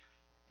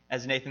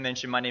As Nathan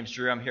mentioned, my name's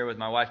Drew. I'm here with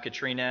my wife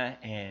Katrina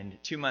and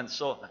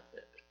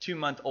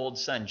two-month-old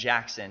son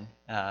Jackson.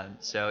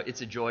 So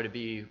it's a joy to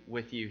be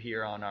with you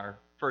here on our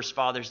first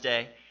Father's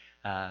Day.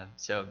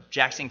 So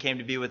Jackson came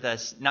to be with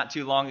us not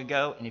too long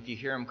ago, and if you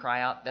hear him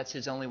cry out, that's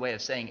his only way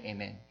of saying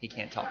amen. He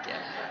can't talk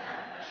yet.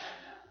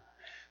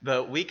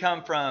 But we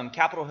come from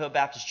Capitol Hill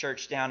Baptist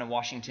Church down in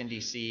Washington,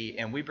 D.C.,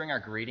 and we bring our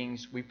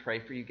greetings. We pray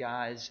for you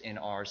guys in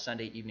our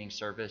Sunday evening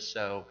service.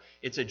 So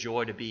it's a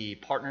joy to be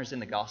partners in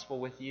the gospel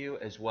with you,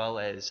 as well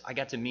as I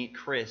got to meet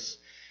Chris,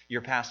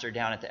 your pastor,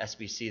 down at the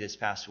SBC this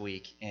past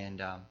week.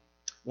 And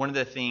one of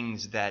the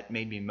things that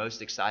made me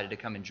most excited to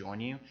come and join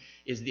you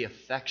is the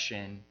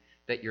affection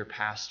that your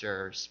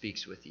pastor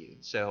speaks with you.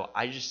 So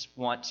I just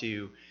want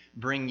to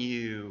bring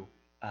you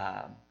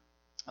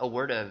a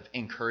word of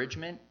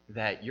encouragement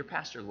that your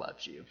pastor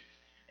loves you.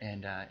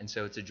 And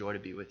so it's a joy to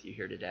be with you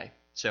here today.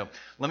 So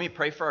let me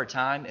pray for our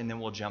time, and then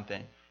we'll jump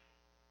in.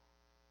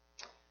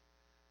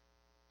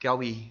 God,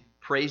 we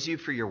praise you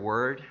for your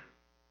word.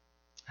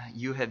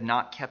 You have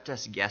not kept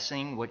us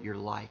guessing what you're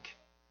like.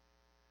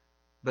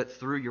 But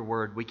through your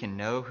word, we can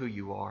know who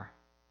you are,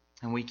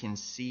 and we can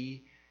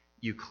see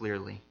you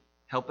clearly.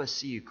 Help us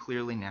see you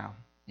clearly now.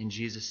 In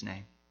Jesus'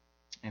 name,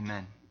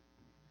 amen.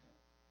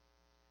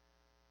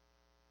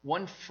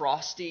 One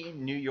frosty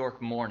New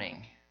York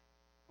morning,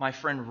 my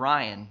friend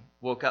Ryan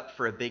woke up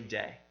for a big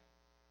day.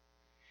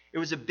 It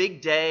was a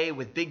big day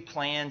with big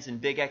plans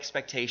and big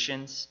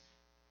expectations.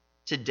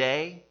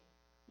 Today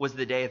was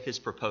the day of his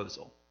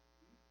proposal.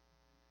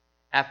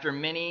 After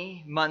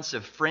many months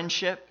of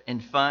friendship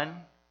and fun,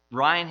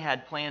 Ryan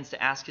had plans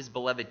to ask his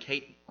beloved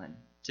Caitlin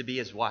to be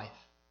his wife.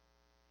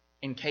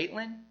 And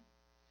Caitlin,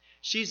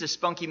 she's a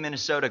spunky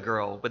Minnesota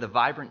girl with a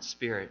vibrant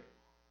spirit,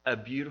 a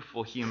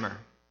beautiful humor,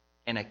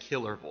 and a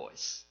killer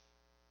voice.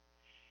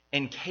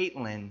 And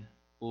Caitlin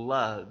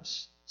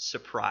loves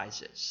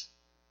surprises.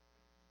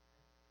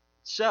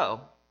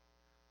 So,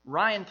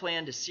 Ryan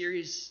planned a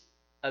series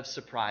of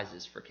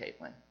surprises for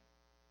Caitlin.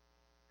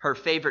 Her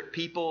favorite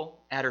people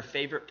at her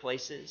favorite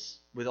places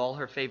with all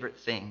her favorite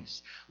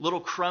things.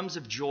 Little crumbs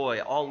of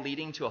joy, all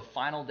leading to a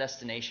final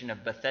destination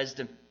of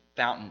Bethesda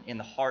Fountain in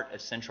the heart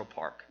of Central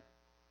Park.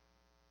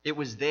 It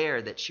was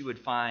there that she would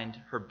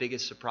find her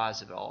biggest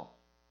surprise of all.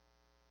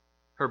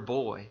 Her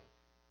boy,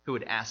 who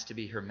would ask to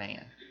be her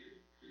man.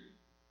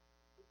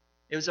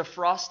 It was a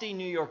frosty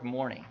New York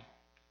morning,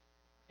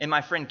 and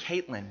my friend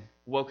Caitlin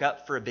woke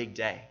up for a big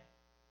day.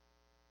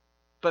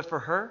 But for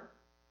her,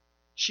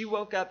 she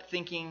woke up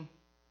thinking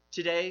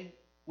today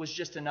was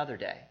just another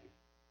day.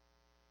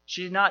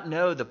 She did not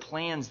know the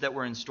plans that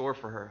were in store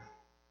for her,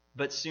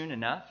 but soon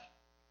enough,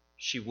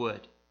 she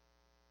would.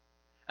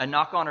 A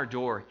knock on her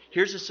door.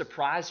 Here's a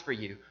surprise for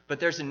you, but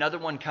there's another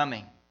one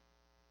coming.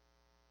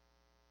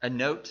 A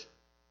note.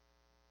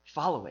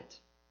 Follow it.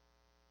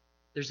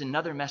 There's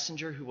another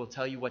messenger who will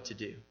tell you what to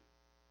do.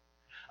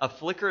 A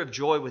flicker of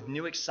joy with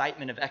new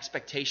excitement of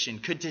expectation.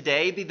 Could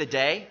today be the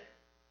day?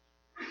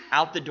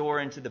 Out the door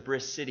into the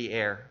brisk city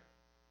air.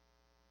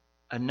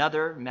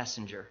 Another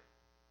messenger.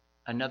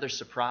 Another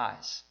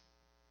surprise.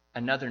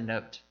 Another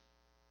note.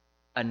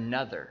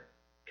 Another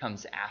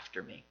comes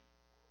after me.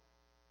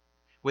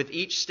 With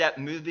each step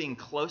moving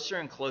closer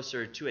and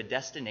closer to a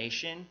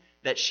destination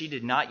that she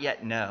did not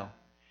yet know,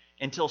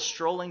 until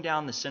strolling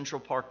down the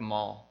Central Park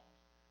Mall,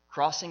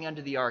 crossing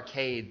under the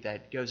arcade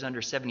that goes under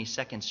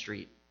 72nd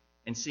Street,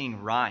 and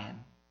seeing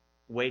Ryan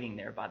waiting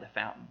there by the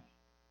fountain.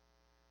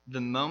 The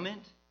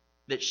moment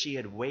that she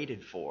had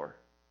waited for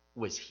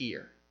was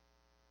here.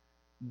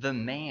 The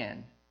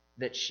man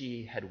that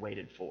she had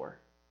waited for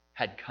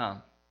had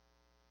come.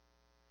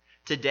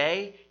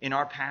 Today, in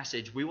our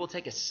passage, we will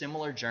take a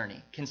similar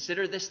journey.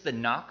 Consider this the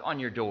knock on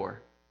your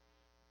door.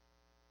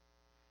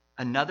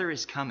 Another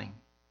is coming.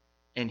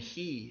 And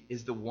he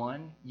is the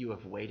one you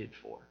have waited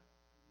for.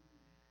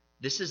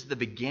 This is the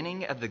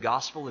beginning of the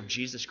gospel of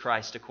Jesus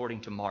Christ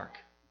according to Mark.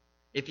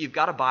 If you've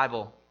got a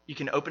Bible, you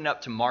can open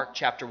up to Mark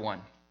chapter 1.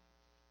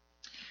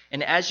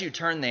 And as you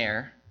turn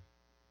there,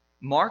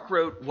 Mark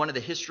wrote one of the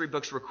history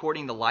books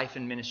recording the life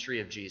and ministry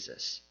of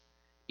Jesus.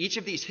 Each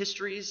of these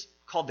histories,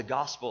 called the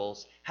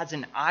Gospels, has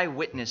an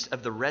eyewitness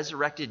of the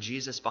resurrected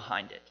Jesus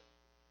behind it.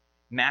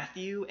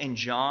 Matthew and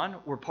John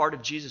were part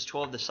of Jesus'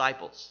 12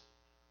 disciples.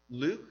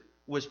 Luke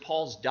was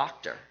Paul's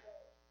doctor.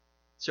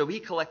 So he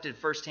collected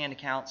firsthand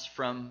accounts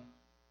from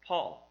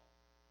Paul.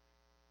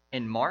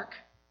 And Mark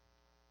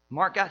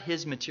got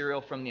his material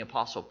from the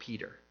Apostle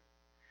Peter.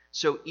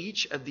 So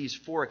each of these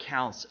four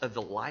accounts of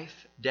the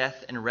life,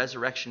 death, and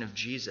resurrection of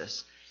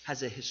Jesus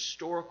has a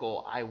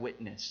historical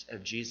eyewitness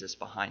of Jesus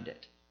behind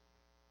it.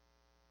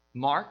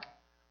 Mark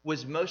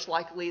was most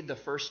likely the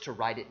first to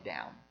write it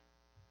down.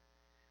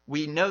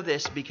 We know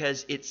this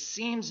because it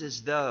seems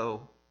as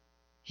though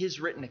his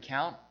written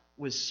account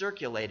was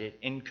circulated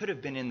and could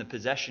have been in the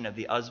possession of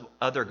the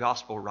other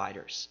gospel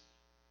writers.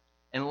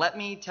 And let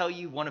me tell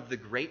you one of the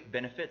great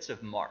benefits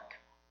of Mark.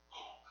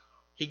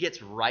 He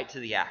gets right to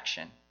the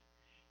action.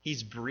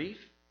 He's brief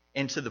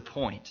and to the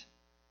point.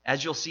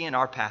 As you'll see in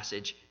our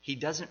passage, he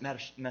doesn't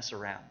mess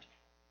around.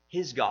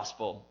 His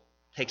gospel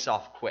takes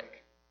off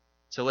quick.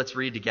 So let's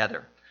read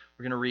together.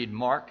 We're going to read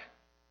Mark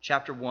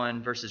chapter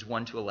 1, verses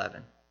 1 to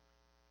 11.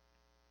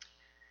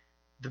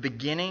 The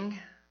beginning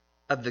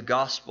of the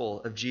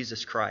gospel of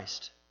Jesus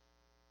Christ,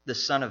 the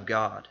Son of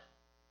God.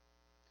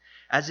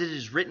 As it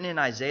is written in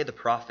Isaiah the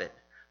prophet,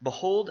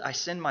 "Behold, I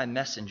send my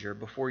messenger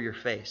before your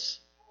face,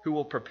 who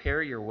will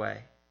prepare your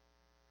way.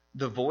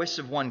 The voice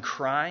of one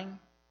crying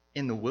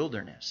in the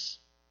wilderness,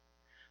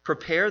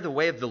 prepare the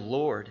way of the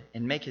Lord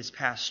and make his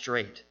path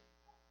straight."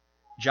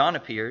 John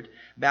appeared,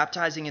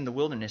 baptizing in the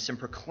wilderness and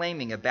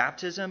proclaiming a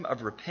baptism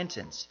of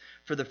repentance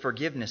for the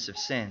forgiveness of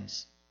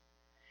sins.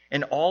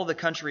 And all the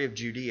country of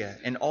Judea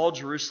and all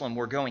Jerusalem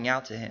were going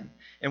out to him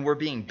and were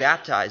being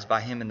baptized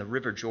by him in the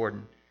river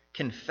Jordan,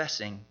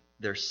 confessing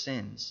their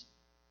sins.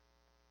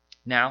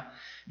 Now,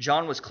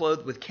 John was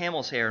clothed with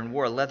camel's hair and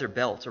wore a leather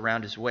belt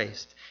around his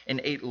waist and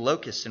ate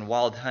locusts and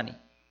wild honey.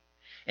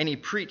 And he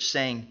preached,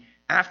 saying,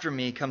 "After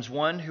me comes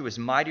one who is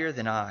mightier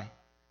than I,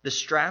 the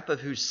strap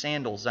of whose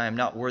sandals I am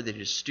not worthy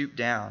to stoop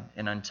down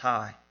and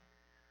untie.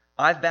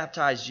 I've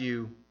baptized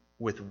you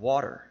with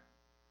water,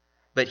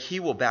 but he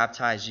will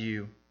baptize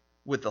you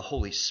with the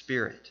Holy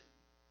Spirit."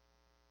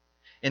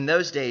 In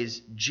those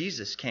days,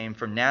 Jesus came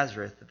from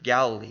Nazareth of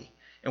Galilee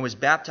and was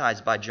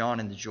baptized by John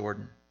in the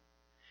Jordan.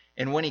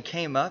 And when he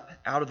came up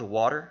out of the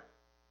water,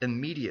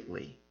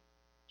 immediately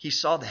he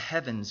saw the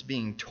heavens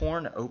being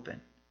torn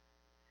open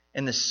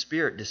and the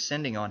Spirit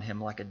descending on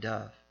him like a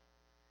dove.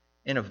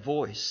 And a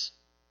voice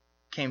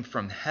came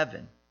from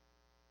heaven,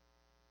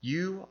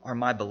 "You are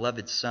my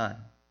beloved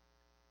Son.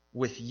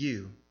 With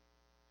you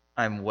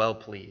I am well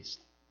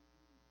pleased."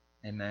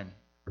 Amen.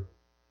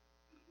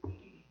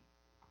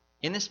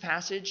 In this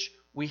passage,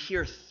 we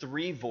hear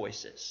three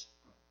voices.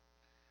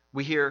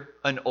 We hear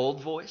an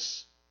old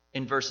voice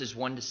in verses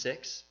 1 to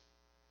 6.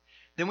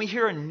 Then we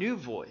hear a new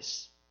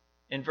voice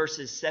in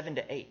verses 7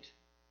 to 8.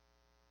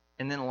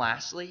 And then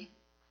lastly,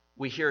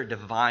 we hear a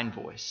divine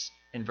voice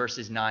in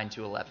verses 9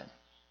 to 11.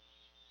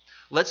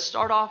 Let's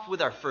start off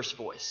with our first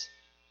voice.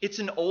 It's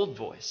an old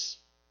voice.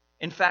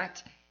 In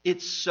fact,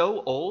 it's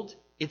so old,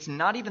 it's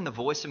not even the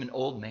voice of an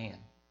old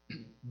man,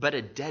 but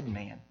a dead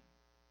man.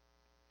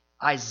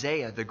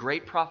 Isaiah, the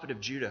great prophet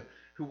of Judah,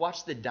 who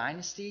watched the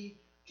dynasty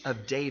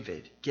of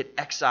David get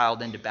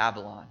exiled into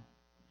Babylon.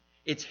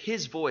 It's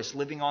his voice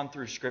living on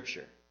through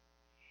Scripture.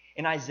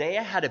 And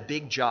Isaiah had a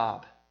big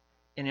job,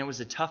 and it was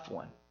a tough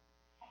one.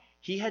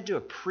 He had to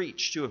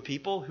preach to a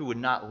people who would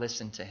not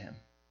listen to him.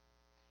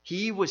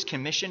 He was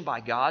commissioned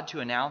by God to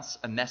announce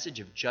a message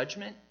of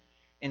judgment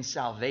and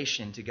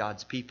salvation to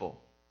God's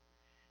people.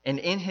 And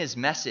in his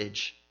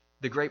message,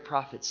 the great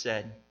prophet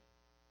said,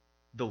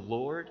 "The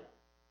Lord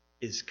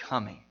is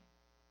coming."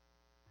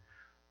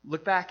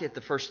 Look back at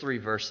the first three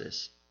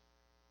verses.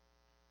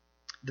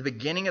 The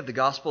beginning of the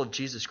gospel of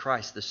Jesus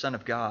Christ, the Son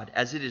of God,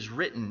 as it is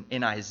written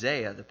in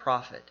Isaiah the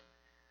prophet,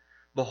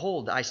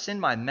 "Behold, I send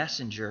my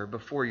messenger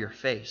before your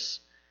face,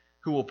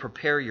 who will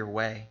prepare your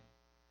way.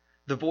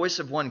 The voice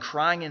of one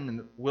crying in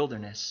the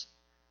wilderness,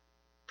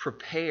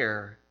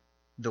 prepare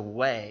the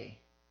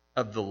way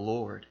of the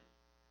Lord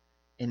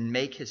and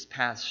make his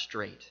path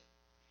straight."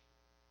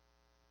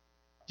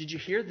 Did you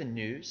hear the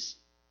news?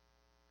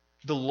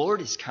 The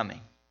Lord is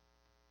coming.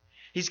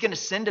 He's going to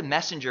send a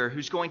messenger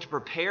who's going to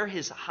prepare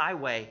his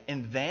highway,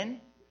 and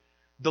then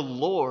the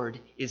Lord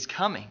is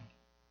coming.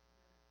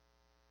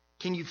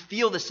 Can you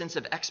feel the sense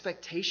of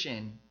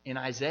expectation in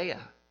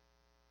Isaiah?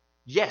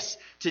 Yes,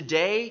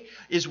 today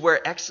is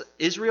where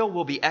Israel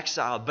will be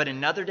exiled, but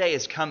another day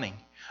is coming.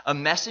 A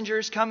messenger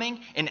is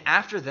coming, and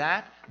after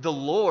that, the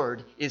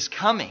Lord is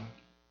coming.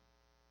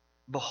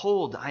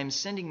 "Behold, I am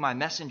sending my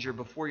messenger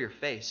before your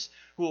face,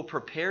 who will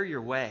prepare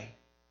your way."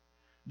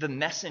 The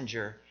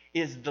messenger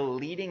is the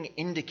leading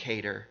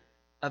indicator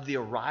of the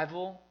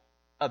arrival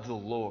of the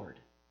Lord.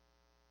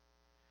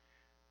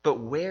 But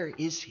where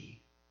is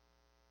he?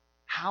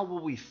 How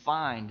will we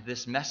find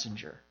this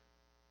messenger?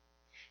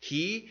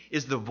 He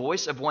is the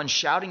voice of one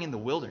shouting in the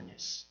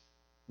wilderness.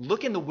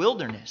 Look in the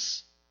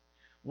wilderness.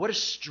 What a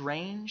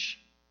strange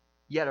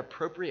yet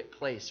appropriate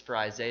place for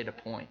Isaiah to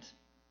point.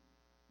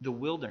 The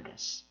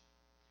wilderness.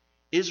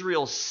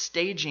 Israel's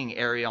staging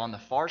area on the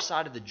far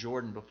side of the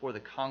Jordan before the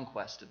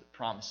conquest of the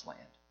Promised Land.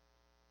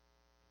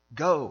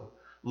 Go,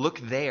 look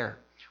there,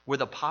 where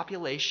the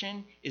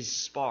population is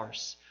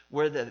sparse,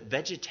 where the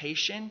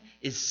vegetation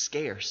is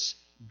scarce.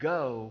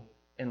 Go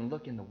and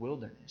look in the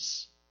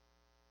wilderness.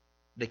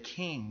 The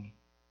king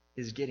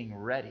is getting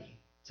ready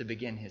to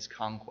begin his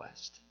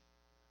conquest.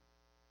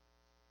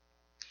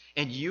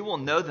 And you will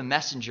know the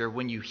messenger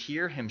when you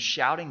hear him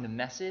shouting the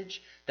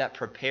message that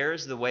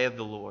prepares the way of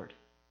the Lord.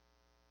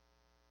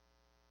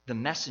 The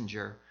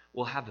messenger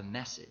will have a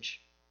message.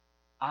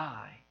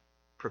 I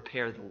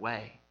prepare the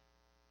way.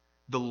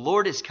 The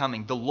Lord is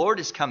coming. The Lord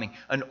is coming.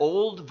 An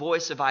old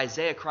voice of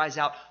Isaiah cries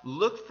out,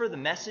 "Look for the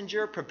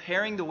messenger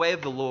preparing the way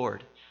of the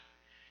Lord."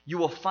 You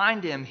will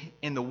find him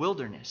in the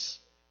wilderness.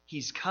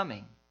 He's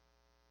coming.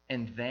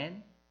 And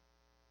then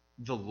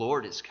the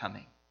Lord is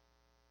coming.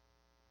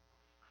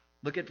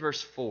 Look at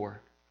verse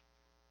 4.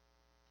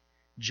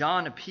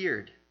 John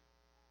appeared,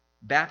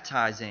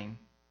 baptizing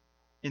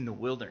in the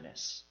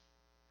wilderness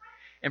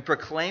and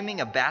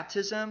proclaiming a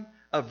baptism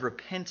of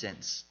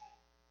repentance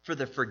for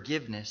the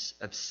forgiveness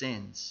of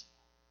sins.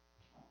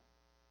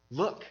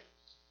 Look,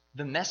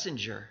 the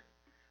messenger,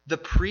 the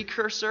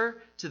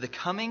precursor to the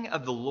coming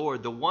of the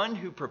Lord, the one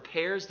who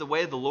prepares the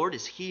way of the Lord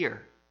is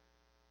here.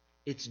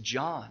 It's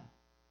John,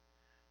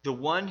 the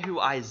one who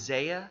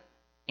Isaiah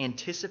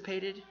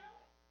anticipated.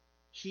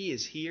 He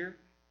is here,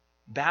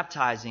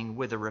 baptizing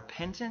with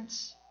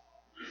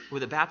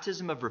a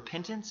baptism of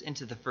repentance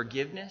into the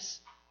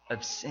forgiveness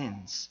of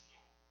sins.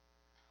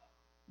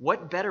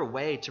 What better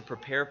way to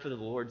prepare for the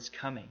Lord's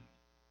coming?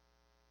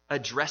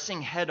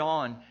 Addressing head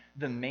on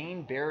the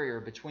main barrier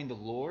between the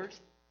Lord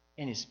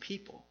and his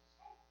people,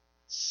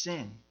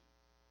 sin.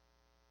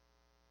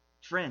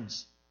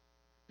 Friends,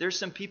 there's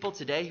some people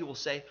today who will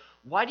say,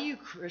 why do you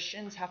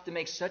Christians have to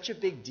make such a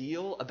big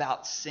deal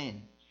about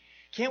sin?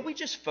 Can't we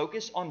just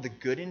focus on the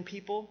good in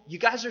people? You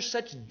guys are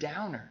such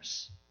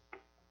downers.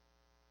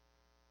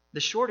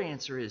 The short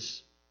answer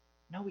is,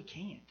 no, we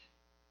can't.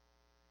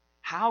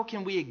 How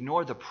can we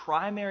ignore the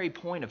primary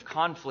point of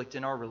conflict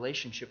in our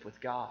relationship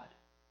with God?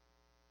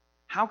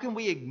 How can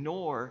we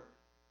ignore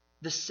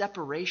the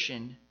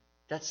separation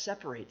that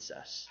separates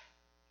us?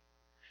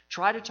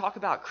 Try to talk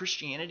about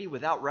Christianity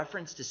without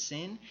reference to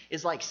sin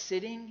is like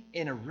sitting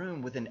in a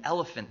room with an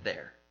elephant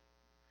there.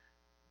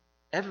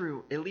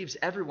 It leaves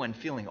everyone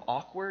feeling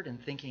awkward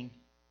and thinking,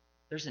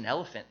 there's an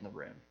elephant in the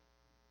room.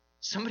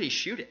 Somebody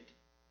shoot it.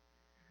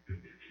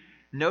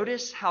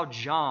 Notice how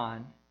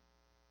John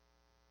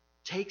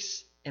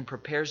takes and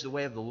prepares the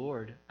way of the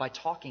Lord by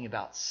talking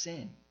about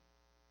sin.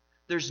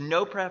 There's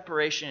no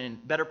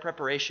better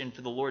preparation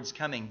for the Lord's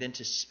coming than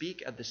to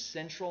speak of the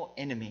central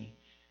enemy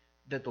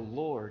that the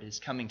Lord is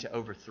coming to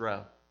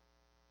overthrow.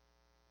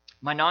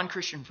 My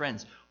non-Christian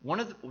friends, one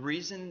of the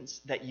reasons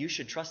that you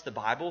should trust the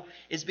Bible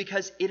is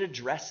because it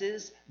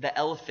addresses the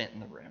elephant in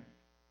the room.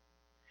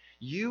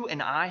 You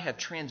and I have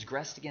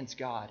transgressed against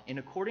God, and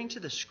according to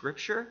the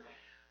Scripture,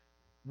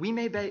 we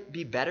may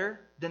be better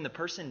than the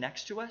person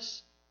next to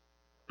us,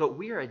 but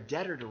we are a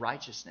debtor to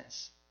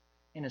righteousness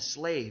and a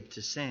slave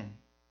to sin.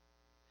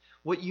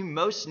 What you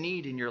most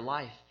need in your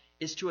life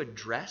is to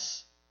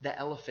address the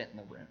elephant in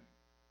the room.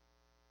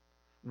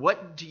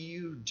 What do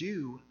you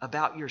do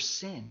about your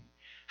sin?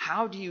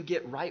 How do you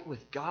get right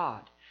with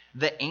God?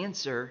 The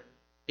answer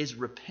is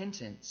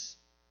repentance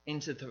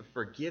into the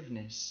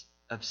forgiveness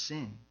of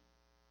sin.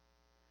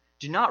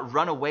 Do not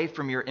run away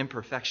from your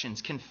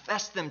imperfections.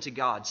 Confess them to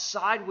God.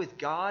 Side with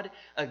God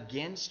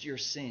against your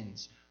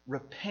sins.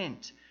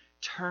 Repent.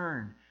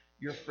 Turn.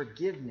 Your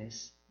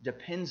forgiveness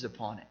depends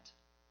upon it.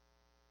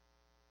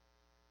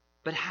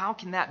 But how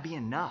can that be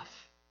enough?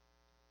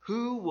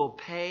 Who will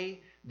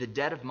pay the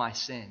debt of my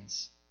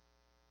sins?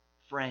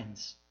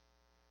 Friends,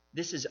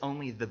 this is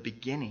only the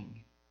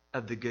beginning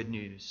of the good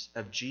news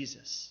of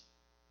Jesus,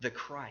 the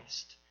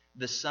Christ,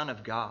 the Son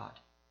of God.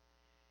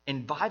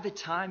 And by the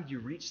time you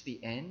reach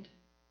the end,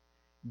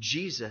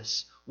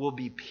 Jesus will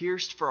be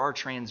pierced for our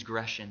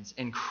transgressions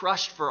and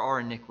crushed for our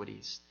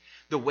iniquities.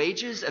 The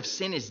wages of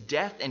sin is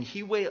death, and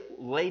he will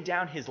lay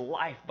down his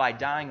life by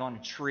dying on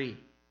a tree.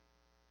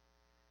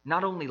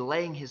 Not only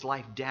laying his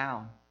life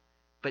down,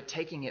 but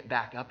taking it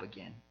back up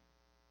again.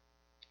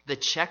 The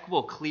check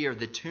will clear,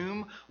 the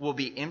tomb will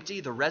be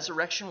empty, the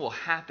resurrection will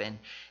happen,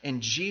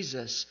 and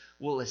Jesus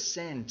will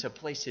ascend to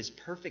place his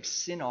perfect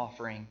sin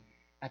offering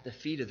at the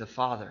feet of the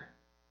Father.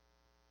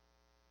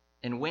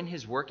 And when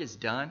his work is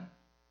done,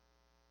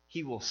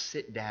 he will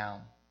sit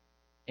down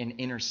and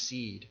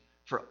intercede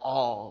for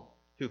all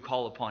who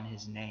call upon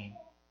his name.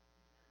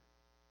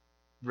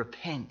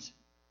 Repent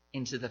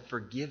into the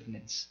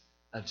forgiveness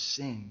of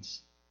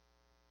sins.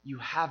 You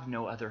have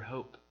no other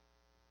hope.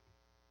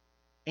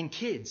 And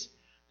kids,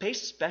 pay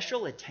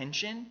special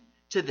attention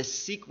to the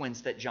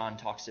sequence that John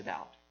talks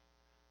about.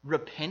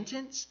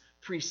 Repentance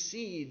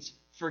precedes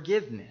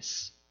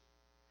forgiveness.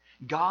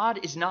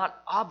 God is not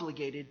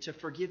obligated to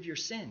forgive your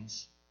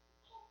sins.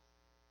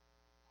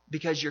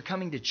 Because you're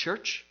coming to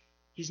church,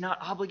 he's not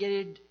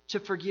obligated to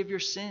forgive your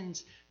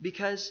sins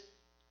because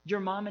your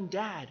mom and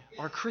dad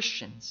are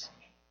Christians.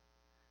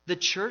 The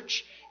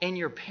church and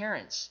your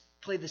parents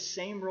play the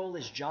same role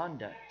as John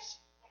does.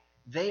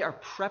 They are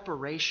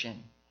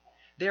preparation.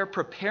 They are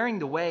preparing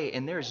the way,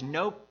 and there is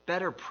no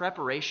better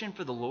preparation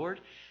for the Lord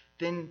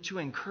than to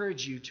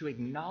encourage you to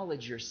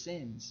acknowledge your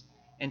sins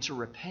and to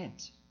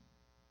repent.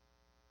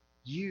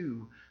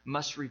 You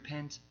must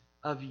repent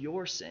of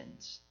your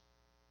sins.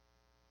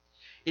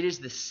 It is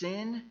the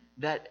sin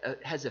that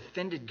has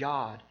offended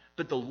God,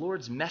 but the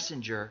Lord's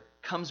messenger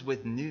comes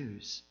with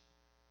news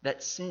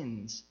that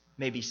sins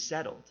may be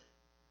settled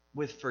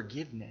with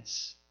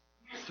forgiveness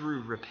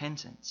through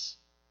repentance.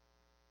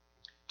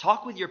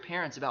 Talk with your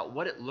parents about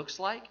what it looks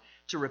like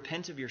to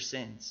repent of your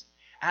sins.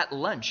 At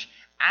lunch,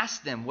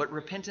 ask them what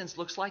repentance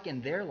looks like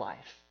in their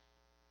life.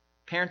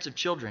 Parents of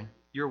children,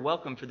 you're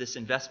welcome for this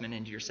investment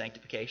into your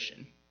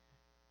sanctification.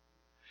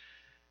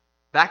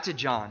 Back to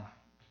John.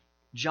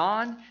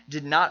 John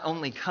did not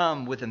only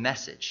come with a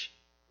message,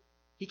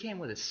 he came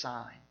with a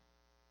sign.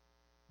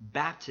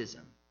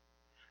 Baptism.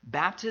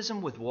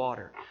 Baptism with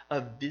water,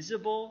 a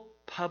visible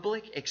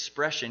public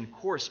expression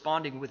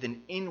corresponding with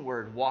an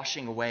inward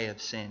washing away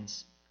of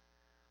sins.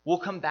 We'll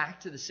come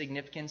back to the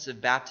significance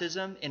of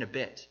baptism in a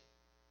bit,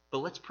 but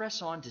let's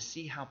press on to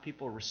see how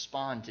people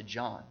respond to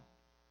John.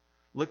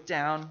 Look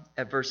down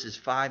at verses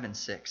 5 and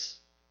 6.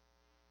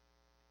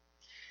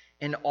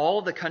 And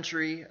all the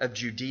country of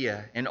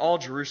Judea and all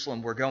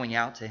Jerusalem were going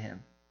out to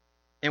him,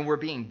 and were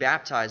being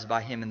baptized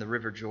by him in the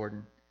river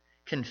Jordan,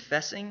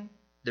 confessing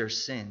their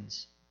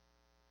sins.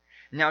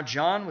 Now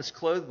John was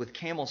clothed with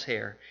camel's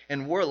hair,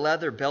 and wore a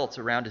leather belt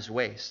around his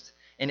waist,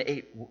 and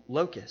ate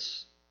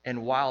locusts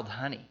and wild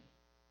honey.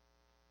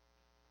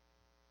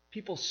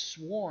 People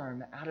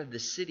swarm out of the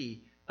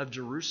city of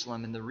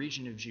Jerusalem in the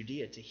region of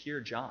Judea to hear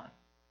John.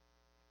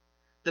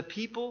 The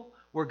people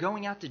were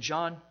going out to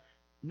John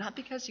not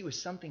because he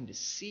was something to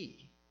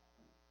see,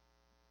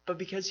 but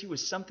because he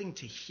was something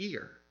to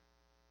hear.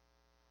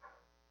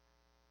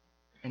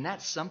 And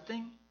that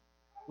something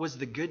was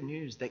the good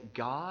news that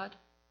God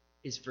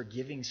is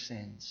forgiving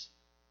sins.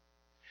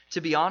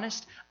 To be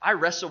honest, I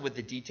wrestle with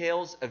the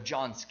details of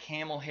John's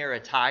camel hair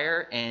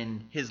attire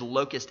and his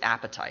locust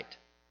appetite.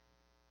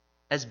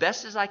 As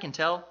best as I can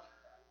tell,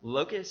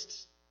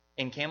 locusts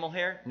and camel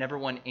hair never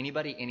won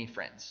anybody any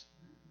friends.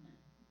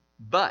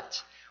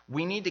 But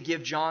we need to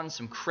give John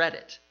some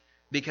credit,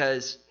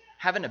 because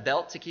having a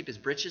belt to keep his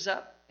britches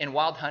up and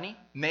wild honey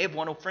may have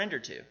won a friend or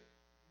two.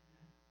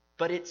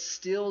 But it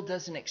still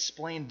doesn't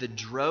explain the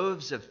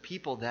droves of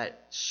people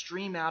that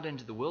stream out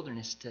into the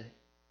wilderness to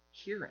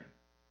hear him.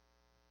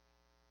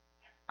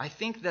 I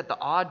think that the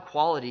odd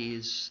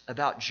qualities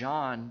about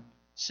John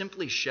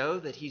simply show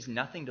that he's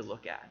nothing to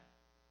look at.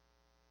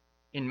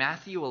 In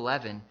Matthew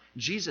 11,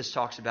 Jesus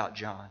talks about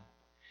John.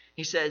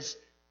 He says,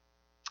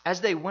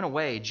 as they went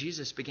away,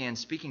 Jesus began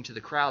speaking to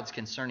the crowds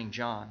concerning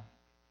John.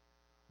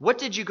 What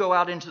did you go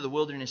out into the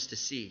wilderness to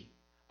see?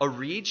 A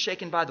reed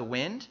shaken by the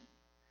wind?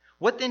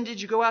 What then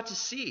did you go out to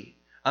see?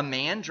 A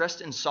man dressed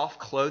in soft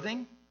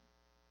clothing?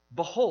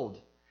 Behold,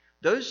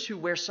 those who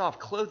wear soft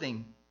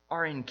clothing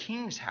are in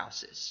kings'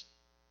 houses.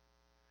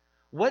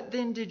 What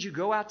then did you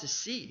go out to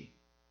see?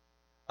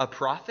 A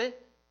prophet?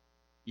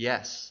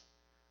 Yes,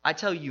 I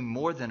tell you,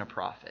 more than a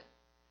prophet.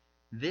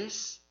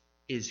 This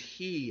is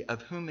he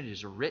of whom it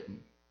is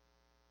written,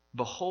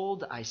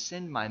 behold, I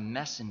send my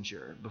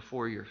messenger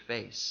before your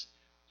face,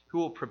 who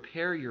will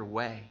prepare your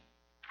way.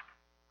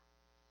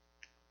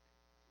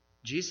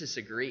 Jesus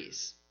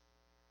agrees.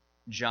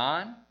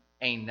 John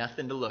ain't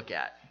nothing to look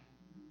at.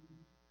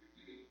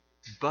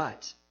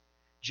 But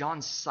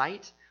John's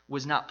sight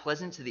was not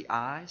pleasant to the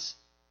eyes,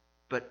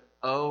 but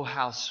oh,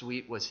 how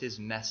sweet was his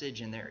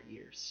message in their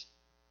ears.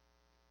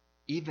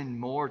 Even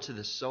more to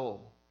the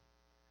soul.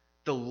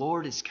 The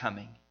Lord is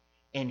coming,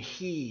 and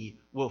he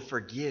will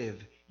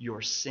forgive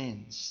your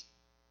sins.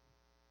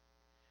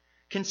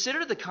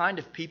 Consider the kind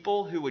of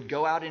people who would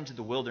go out into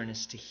the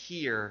wilderness to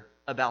hear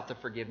about the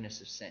forgiveness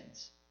of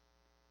sins.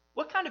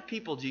 What kind of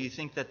people do you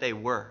think that they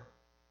were?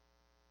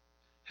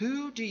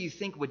 Who do you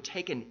think would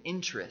take an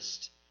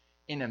interest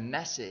in a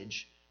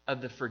message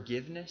of the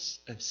forgiveness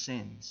of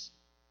sins?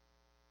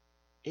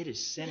 It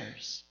is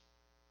sinners.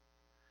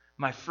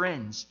 My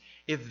friends,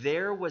 if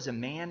there was a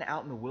man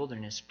out in the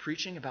wilderness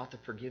preaching about the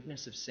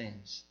forgiveness of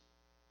sins,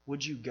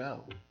 would you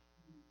go?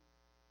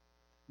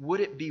 Would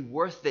it be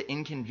worth the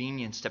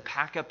inconvenience to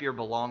pack up your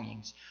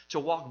belongings, to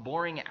walk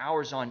boring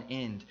hours on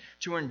end,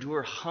 to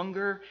endure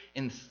hunger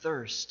and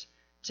thirst,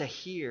 to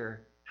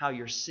hear how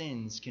your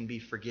sins can be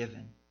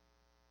forgiven?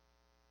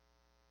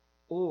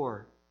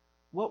 Or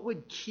what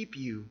would keep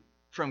you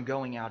from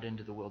going out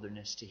into the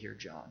wilderness to hear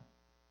John?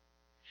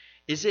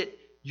 Is it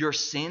your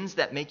sins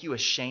that make you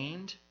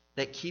ashamed,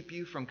 that keep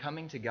you from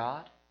coming to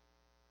God?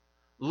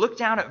 Look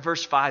down at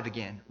verse 5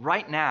 again.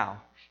 Right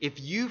now, if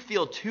you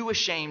feel too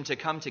ashamed to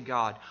come to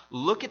God,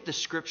 look at the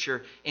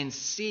scripture and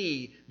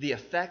see the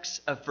effects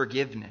of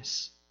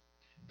forgiveness.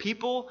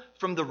 People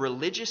from the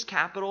religious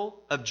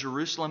capital of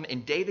Jerusalem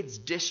and David's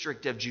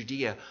district of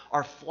Judea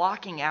are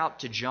flocking out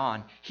to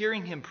John,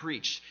 hearing him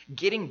preach,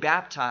 getting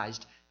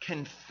baptized,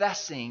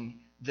 confessing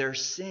their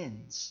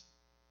sins.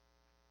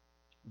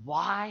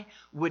 Why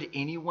would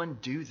anyone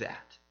do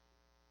that?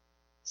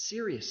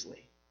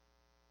 Seriously.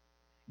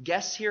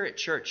 Guests here at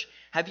church,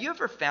 have you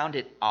ever found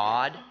it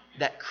odd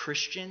that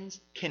Christians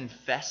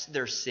confess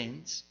their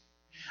sins?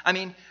 I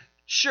mean,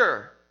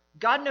 sure,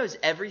 God knows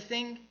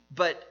everything,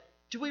 but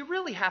do we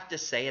really have to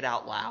say it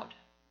out loud?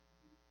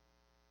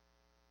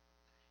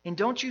 And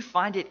don't you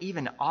find it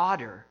even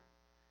odder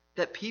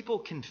that people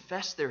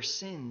confess their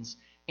sins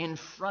in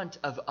front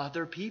of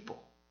other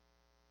people?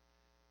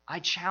 I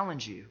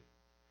challenge you,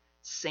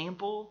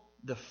 sample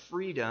the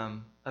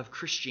freedom of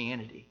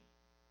Christianity.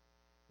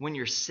 When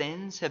your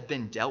sins have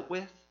been dealt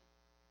with,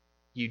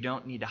 you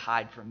don't need to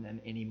hide from them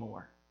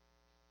anymore.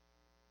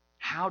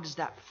 How does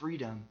that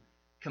freedom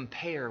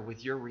compare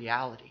with your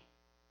reality?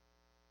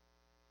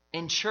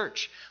 In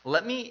church,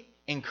 let me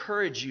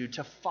encourage you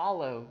to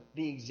follow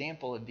the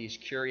example of these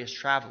curious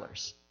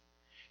travelers.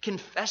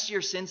 Confess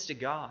your sins to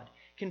God.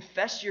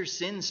 Confess your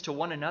sins to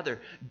one another.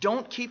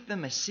 Don't keep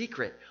them a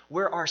secret.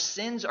 Where our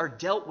sins are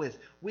dealt with,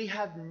 we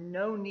have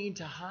no need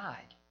to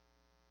hide.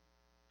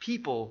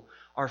 People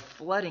are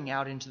flooding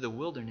out into the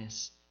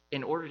wilderness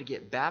in order to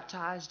get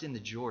baptized in the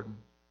Jordan,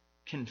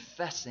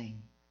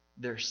 confessing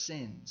their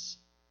sins.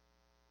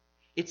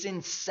 It's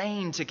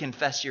insane to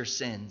confess your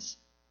sins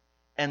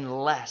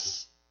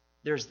unless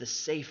there's the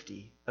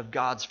safety of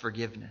God's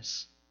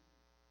forgiveness.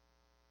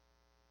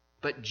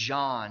 But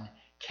John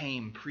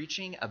came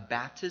preaching a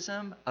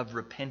baptism of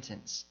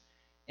repentance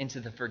into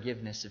the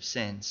forgiveness of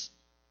sins.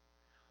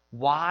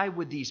 Why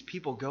would these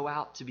people go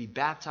out to be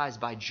baptized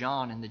by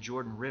John in the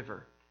Jordan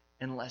River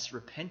unless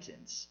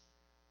repentance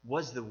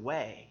was the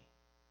way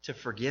to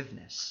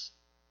forgiveness?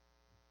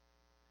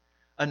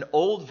 An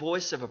old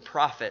voice of a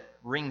prophet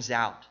rings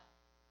out.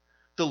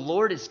 The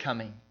Lord is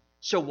coming,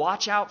 so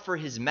watch out for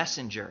his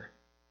messenger.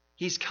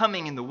 He's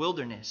coming in the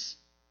wilderness.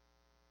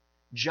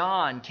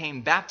 John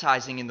came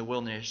baptizing in the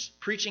wilderness,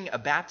 preaching a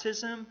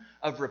baptism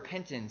of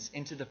repentance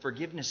into the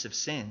forgiveness of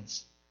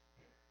sins.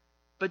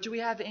 But do we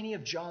have any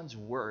of John's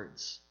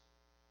words?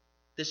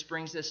 This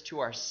brings us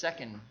to our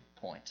second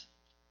point,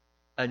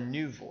 a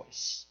new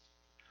voice.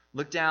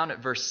 Look down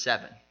at verse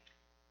 7.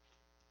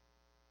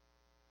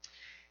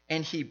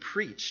 And he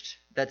preached,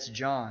 that's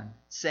John,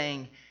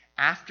 saying,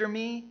 "After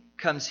me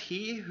comes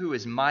he who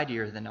is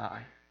mightier than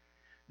I,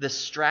 the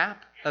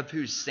strap of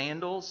whose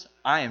sandals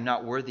I am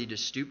not worthy to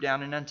stoop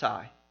down and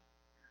untie.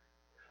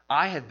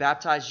 I have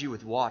baptized you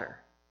with water,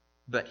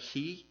 but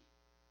he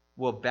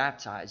will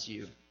baptize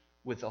you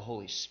with the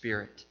Holy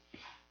Spirit."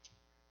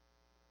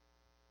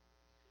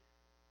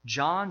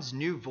 John's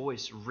new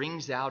voice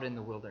rings out in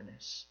the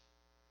wilderness.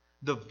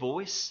 The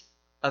voice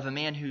of a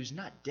man who's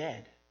not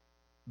dead,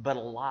 but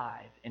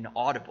alive and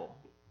audible.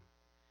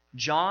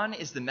 John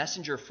is the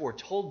messenger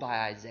foretold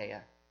by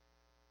Isaiah,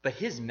 but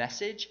his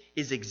message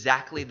is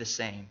exactly the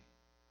same.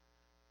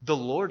 The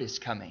Lord is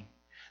coming.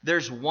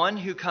 There's one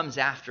who comes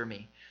after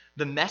me.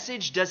 The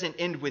message doesn't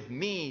end with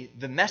me,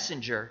 the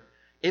messenger.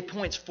 It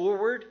points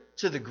forward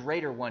to the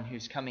greater one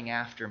who's coming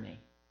after me.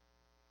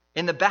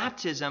 In the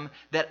baptism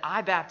that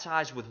I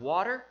baptize with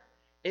water,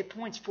 it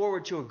points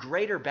forward to a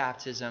greater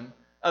baptism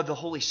of the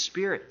Holy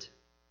Spirit.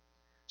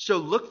 So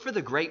look for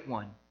the great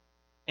one.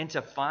 And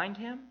to find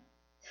him,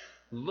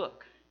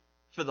 look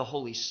for the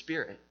Holy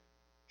Spirit.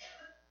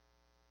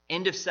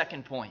 End of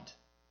second point.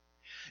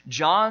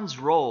 John's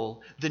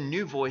role, the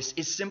new voice,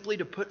 is simply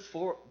to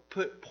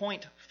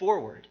point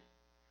forward.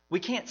 We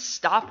can't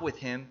stop with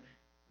him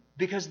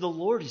because the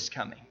Lord is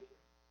coming.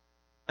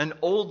 An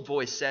old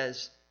voice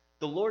says,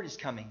 "The Lord is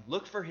coming.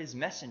 Look for his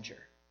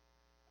messenger."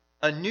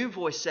 A new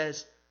voice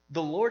says,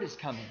 "The Lord is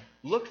coming.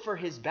 Look for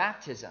his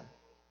baptism."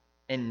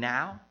 And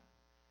now,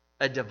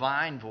 a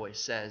divine voice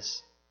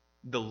says,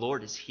 "The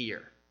Lord is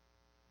here."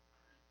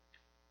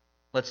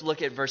 Let's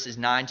look at verses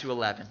 9 to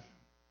 11.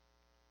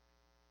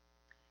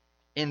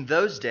 In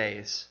those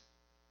days,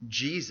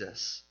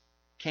 Jesus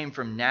came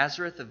from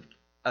Nazareth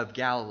of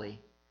Galilee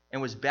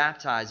and was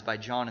baptized by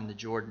John in the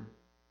Jordan.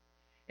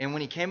 And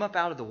when he came up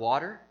out of the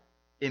water,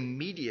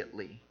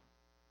 immediately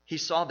he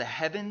saw the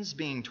heavens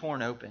being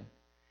torn open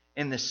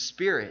and the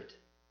Spirit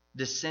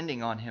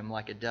descending on him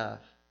like a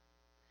dove.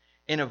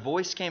 And a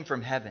voice came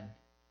from heaven,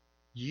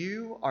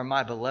 "You are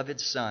my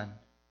beloved Son.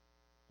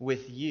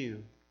 With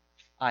you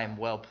I am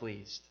well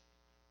pleased."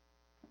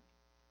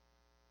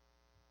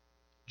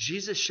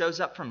 Jesus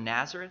shows up from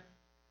Nazareth,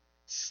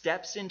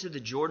 steps into the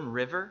Jordan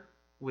River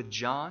with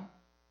John,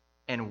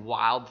 and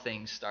wild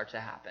things start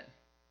to happen.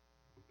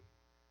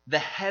 The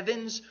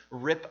heavens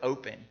rip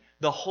open.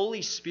 The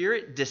Holy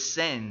Spirit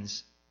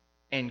descends,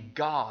 and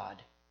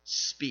God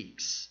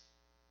speaks.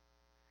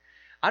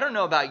 I don't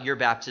know about your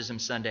baptism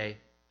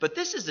Sunday, but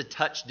this is a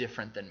touch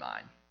different than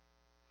mine.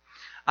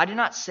 I do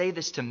not say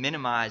this to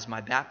minimize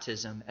my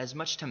baptism as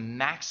much to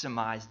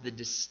maximize the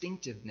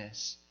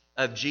distinctiveness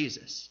of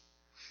Jesus.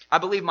 I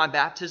believe my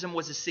baptism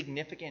was a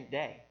significant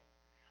day.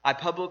 I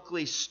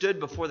publicly stood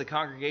before the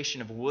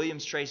congregation of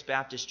Williams Trace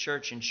Baptist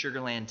Church in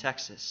Sugar Land,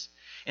 Texas,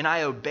 and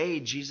I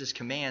obeyed Jesus'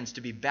 commands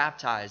to be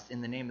baptized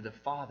in the name of the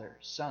Father,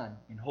 Son,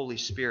 and Holy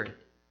Spirit.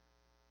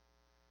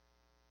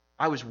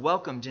 I was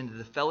welcomed into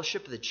the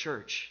fellowship of the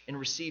church and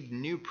received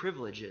new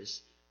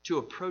privileges to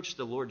approach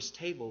the Lord's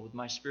table with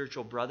my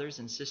spiritual brothers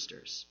and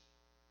sisters.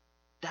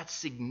 That's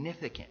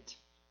significant.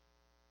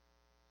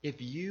 If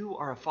you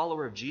are a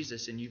follower of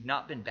Jesus and you've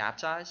not been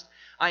baptized,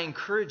 I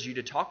encourage you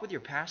to talk with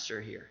your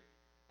pastor here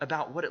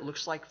about what it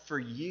looks like for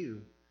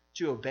you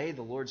to obey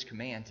the Lord's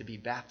command to be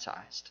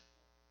baptized.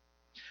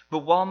 But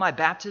while my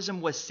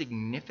baptism was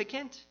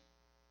significant,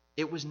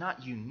 it was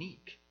not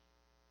unique.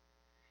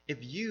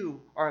 If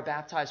you are a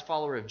baptized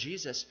follower of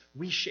Jesus,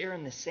 we share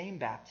in the same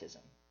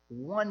baptism,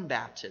 one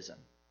baptism.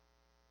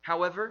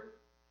 However,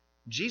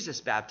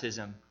 Jesus'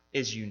 baptism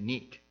is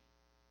unique.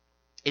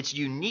 Its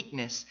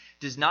uniqueness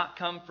does not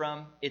come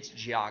from its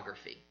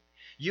geography.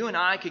 You and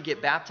I could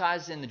get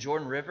baptized in the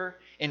Jordan River,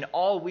 and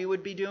all we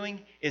would be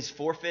doing is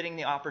forfeiting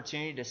the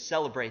opportunity to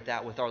celebrate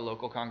that with our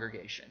local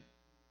congregation.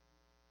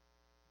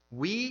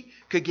 We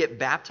could get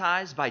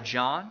baptized by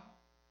John,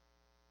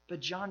 but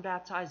John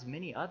baptized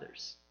many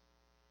others.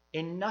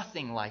 And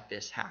nothing like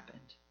this happened.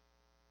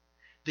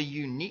 The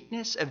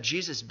uniqueness of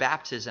Jesus'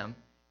 baptism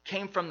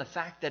came from the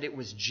fact that it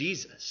was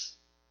Jesus,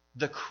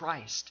 the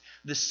Christ,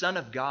 the Son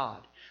of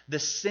God, the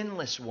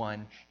sinless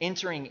one,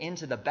 entering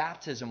into the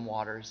baptism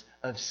waters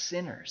of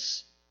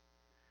sinners.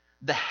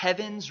 The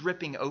heavens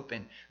ripping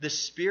open, the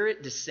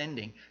Spirit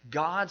descending,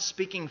 God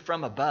speaking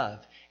from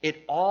above.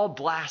 It all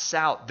blasts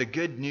out the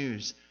good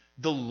news.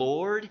 The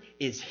Lord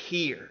is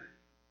here.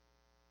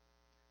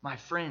 My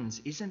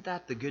friends, isn't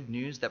that the good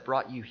news that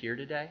brought you here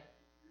today?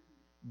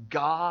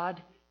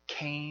 God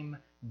came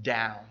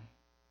down.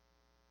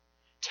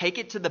 Take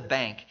it to the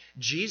bank.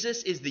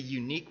 Jesus is the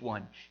unique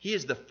one. He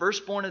is the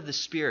firstborn of the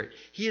Spirit.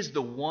 He is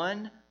the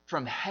one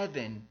from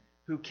heaven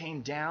who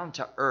came down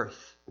to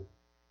earth.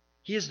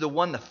 He is the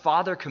one the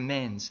Father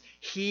commends.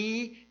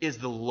 He is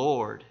the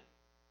Lord.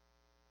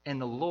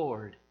 And the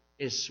Lord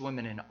is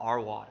swimming in our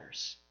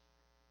waters.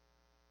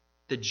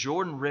 The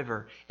Jordan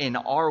River in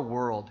our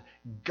world,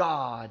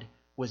 God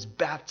was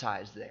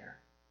baptized there.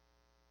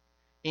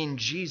 In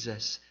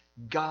Jesus,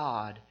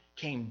 God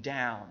came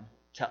down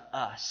to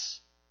us.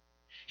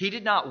 He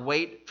did not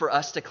wait for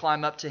us to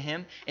climb up to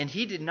him, and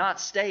he did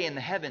not stay in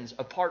the heavens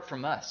apart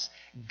from us.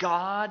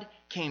 God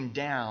came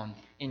down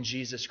in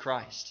Jesus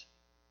Christ.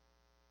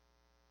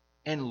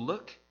 And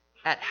look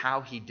at how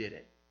he did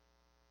it.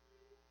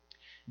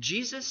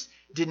 Jesus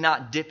did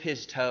not dip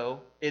his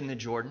toe in the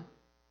Jordan.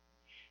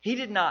 He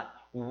did not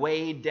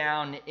wade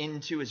down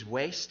into his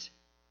waist.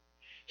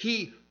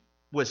 He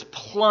was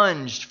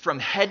plunged from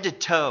head to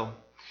toe,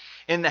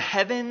 and the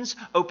heavens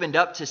opened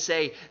up to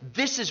say,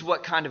 "This is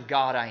what kind of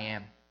God I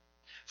am."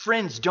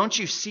 Friends, don't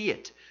you see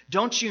it?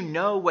 Don't you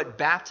know what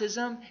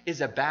baptism is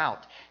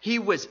about? He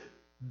was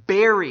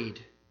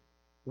buried.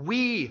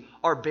 We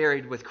are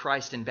buried with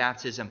Christ in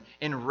baptism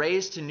and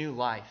raised to new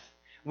life.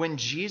 When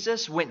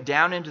Jesus went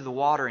down into the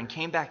water and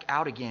came back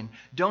out again,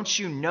 don't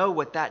you know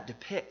what that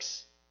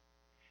depicts?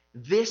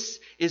 This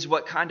is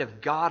what kind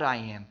of God I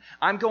am.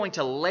 I'm going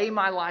to lay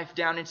my life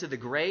down into the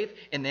grave,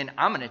 and then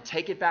I'm going to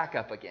take it back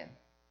up again.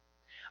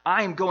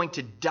 I am going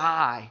to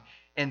die,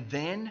 and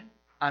then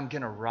I'm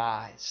going to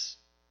rise.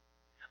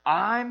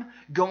 I'm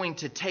going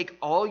to take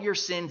all your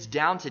sins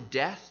down to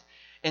death,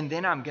 and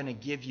then I'm going to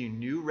give you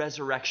new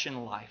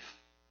resurrection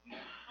life.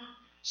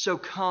 So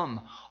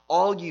come,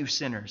 all you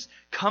sinners,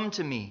 come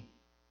to me.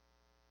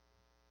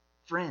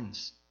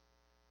 Friends,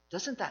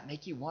 doesn't that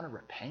make you want to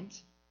repent?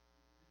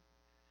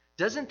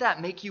 Doesn't that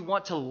make you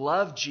want to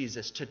love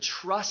Jesus, to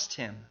trust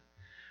him?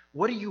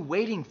 What are you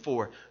waiting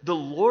for? The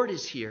Lord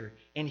is here,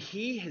 and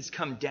he has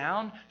come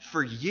down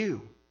for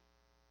you.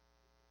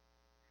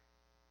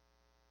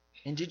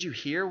 And did you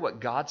hear what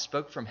God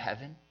spoke from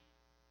heaven?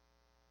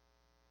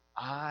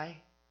 I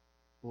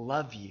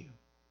love you.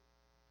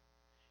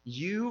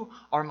 You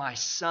are my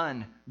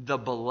Son, the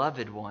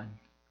beloved one.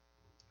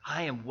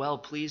 I am well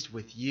pleased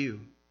with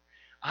you.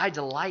 I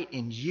delight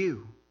in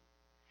you.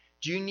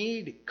 Do you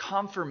need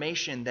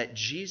confirmation that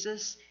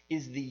Jesus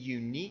is the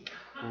unique,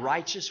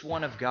 righteous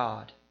one of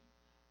God,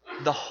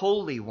 the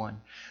Holy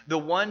One, the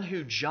one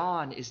who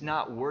John is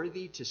not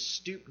worthy to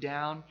stoop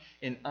down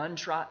and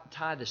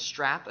untie the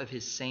strap of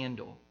his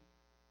sandal?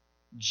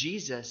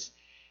 Jesus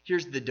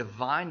hears the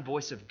divine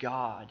voice of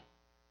God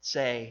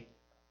say,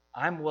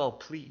 I'm well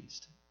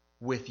pleased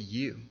with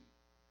you.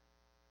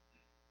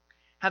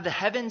 Have the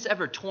heavens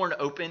ever torn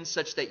open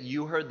such that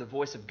you heard the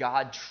voice of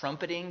God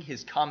trumpeting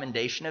his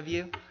commendation of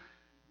you?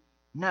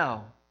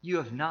 No, you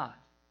have not.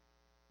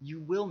 You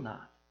will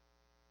not.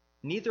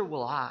 Neither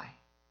will I.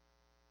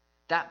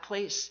 That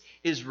place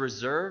is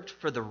reserved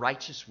for the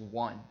righteous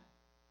one.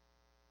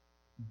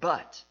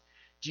 But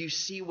do you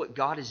see what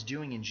God is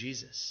doing in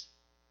Jesus?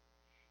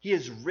 He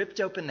has ripped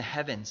open the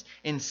heavens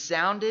and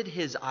sounded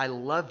his I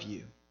love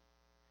you.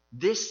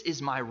 This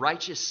is my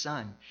righteous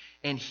Son,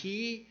 and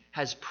he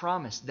has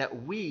promised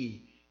that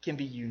we can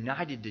be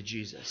united to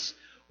Jesus.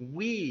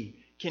 We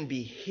can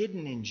be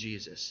hidden in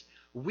Jesus.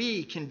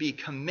 We can be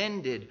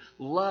commended,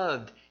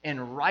 loved,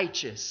 and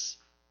righteous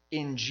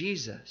in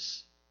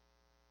Jesus.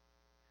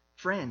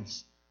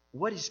 Friends,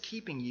 what is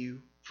keeping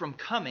you from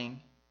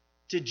coming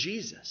to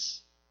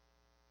Jesus?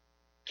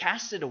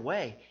 Cast it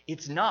away.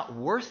 It's not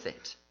worth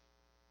it.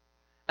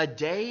 A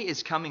day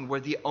is coming where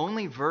the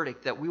only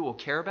verdict that we will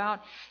care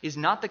about is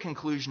not the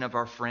conclusion of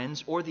our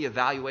friends or the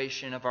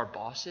evaluation of our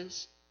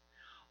bosses.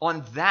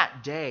 On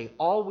that day,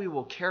 all we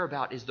will care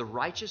about is the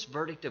righteous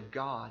verdict of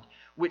God,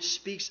 which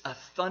speaks a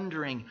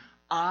thundering,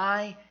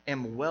 I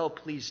am well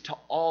pleased to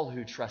all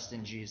who trust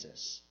in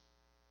Jesus.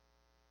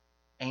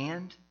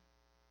 And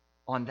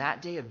on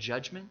that day of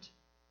judgment,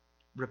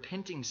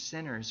 repenting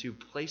sinners who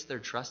place their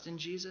trust in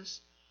Jesus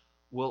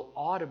will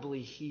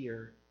audibly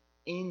hear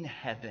in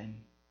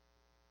heaven,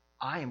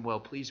 I am well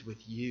pleased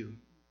with you.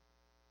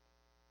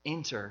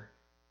 Enter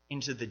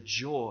into the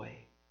joy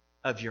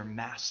of your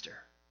master.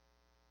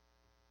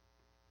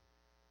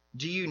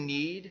 Do you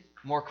need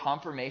more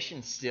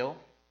confirmation still?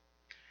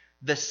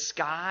 The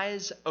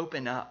skies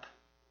open up.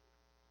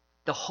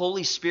 The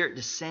Holy Spirit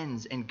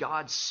descends and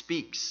God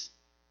speaks.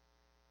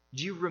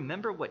 Do you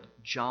remember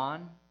what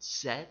John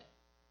said?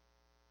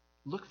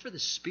 Look for the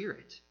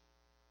Spirit.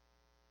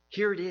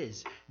 Here it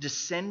is,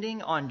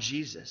 descending on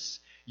Jesus.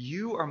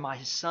 You are my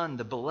Son,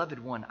 the beloved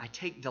one. I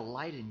take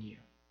delight in you.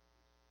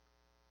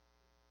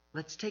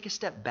 Let's take a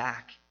step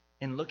back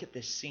and look at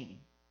this scene.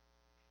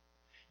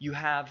 You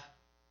have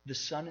the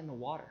Son in the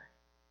water.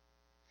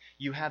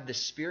 You have the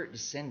Spirit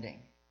descending.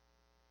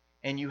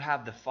 And you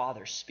have the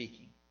Father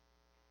speaking.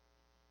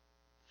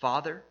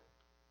 Father,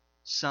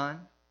 Son,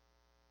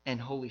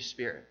 and Holy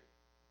Spirit.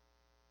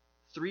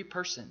 3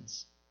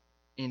 persons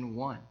in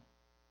one.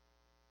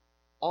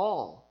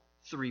 All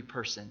 3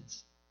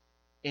 persons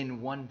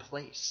in one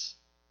place.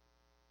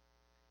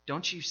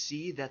 Don't you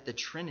see that the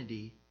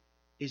Trinity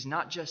is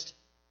not just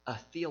a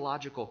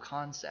theological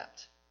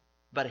concept,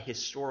 but a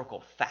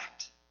historical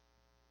fact?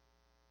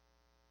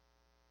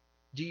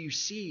 Do you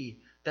see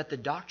that the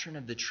doctrine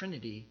of the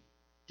Trinity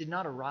did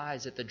not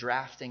arise at the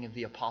drafting of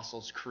the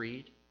Apostles'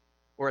 Creed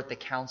or at the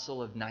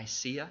Council of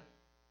Nicaea,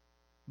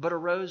 but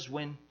arose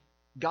when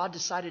God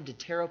decided to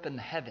tear open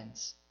the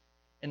heavens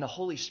and the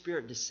Holy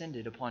Spirit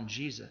descended upon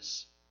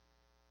Jesus.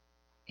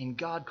 And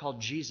God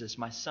called Jesus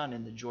my Son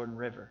in the Jordan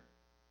River.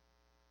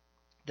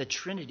 The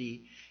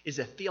Trinity is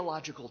a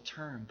theological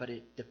term, but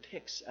it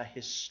depicts a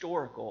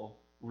historical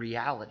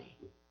reality.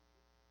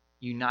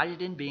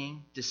 United in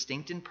being,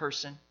 distinct in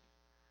person,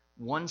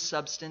 one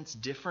substance,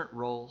 different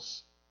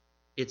roles.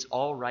 It's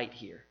all right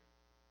here.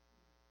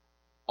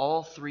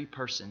 All 3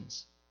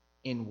 persons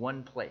in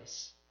one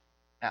place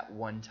at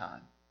one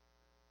time.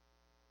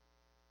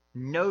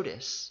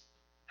 Notice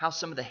how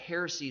some of the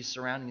heresies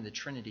surrounding the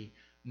Trinity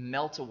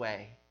melt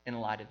away in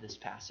light of this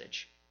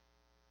passage.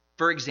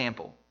 For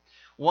example,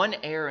 one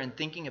error in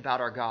thinking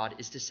about our God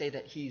is to say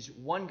that he's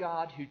one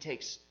God who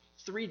takes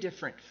 3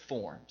 different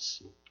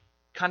forms,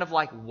 kind of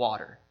like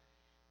water.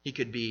 He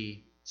could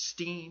be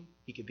steam,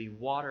 he could be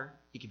water,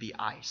 he could be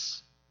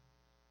ice.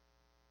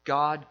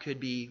 God could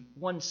be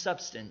one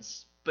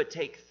substance, but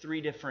take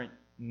 3 different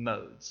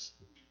modes.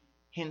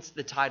 Hence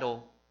the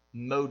title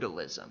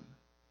modalism.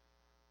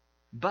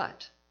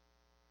 But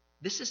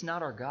this is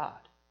not our God.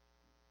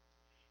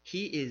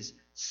 He is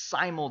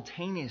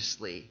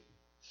simultaneously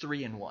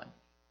 3 in 1.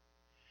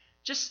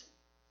 Just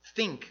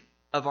think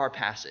of our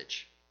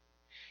passage.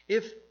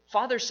 If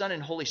Father, Son,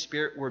 and Holy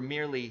Spirit were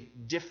merely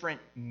different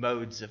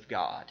modes of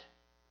God,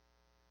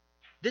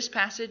 this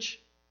passage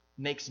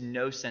makes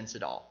no sense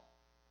at all.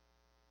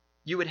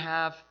 You would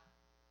have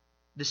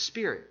the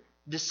Spirit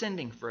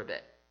descending for a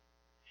bit,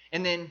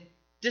 and then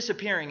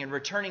disappearing and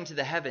returning to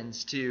the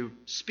heavens to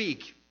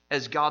speak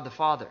as God the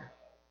Father.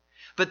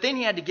 But then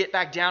he had to get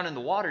back down in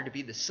the water to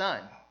be the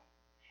Son.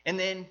 And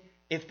then,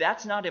 if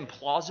that's not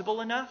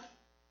implausible enough,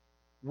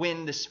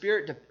 when the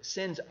Spirit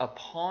descends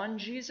upon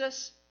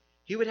Jesus,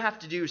 he would have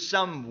to do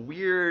some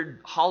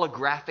weird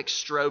holographic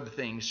strobe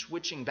thing,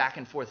 switching back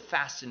and forth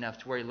fast enough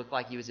to where he looked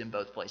like he was in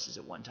both places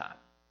at one time.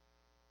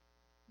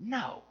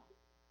 No.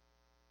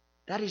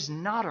 That is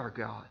not our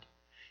God.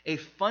 A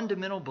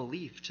fundamental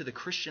belief to the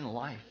Christian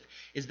life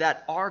is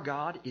that our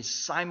God is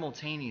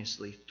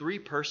simultaneously 3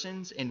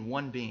 persons in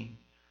one being.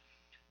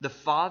 The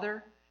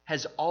Father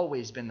has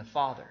always been the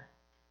Father.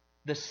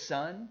 The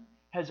Son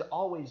has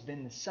always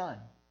been the Son.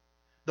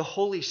 The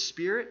Holy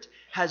Spirit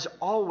has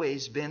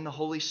always been the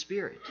Holy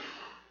Spirit.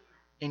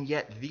 And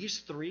yet these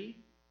 3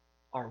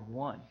 are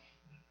one.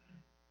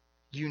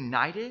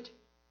 United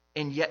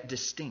and yet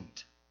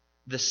distinct.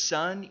 The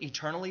Son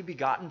eternally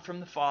begotten from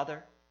the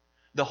Father.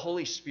 The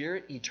Holy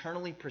Spirit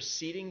eternally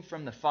proceeding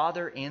from the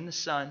Father and the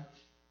Son.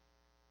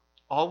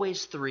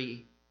 Always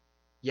 3,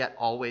 yet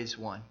always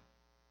one.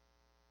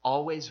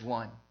 Always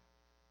one,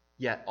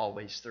 yet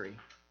always 3.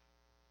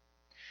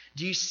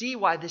 Do you see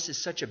why this is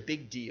such a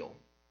big deal?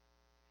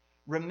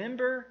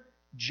 Remember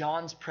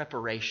John's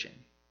preparation.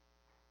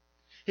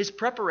 His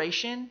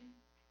preparation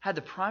had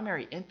the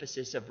primary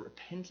emphasis of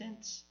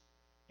repentance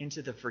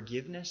into the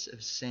forgiveness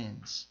of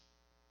sins.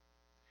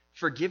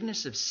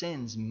 Forgiveness of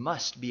sins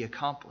must be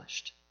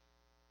accomplished.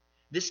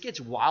 This gets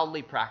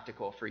wildly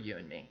practical for you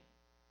and me.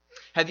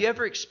 Have you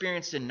ever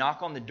experienced a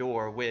knock on the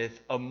door with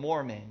a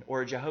Mormon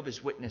or a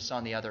Jehovah's Witness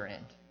on the other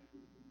end?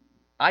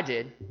 I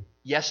did,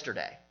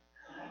 yesterday.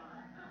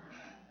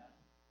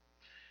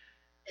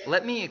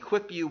 Let me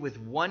equip you with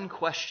one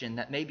question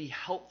that may be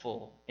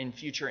helpful in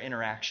future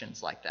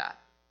interactions like that.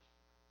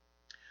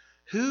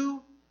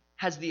 Who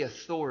has the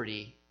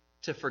authority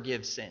to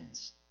forgive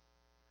sins?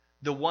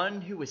 The one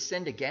who was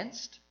sinned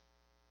against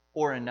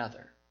or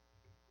another?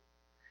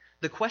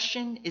 The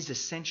question is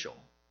essential.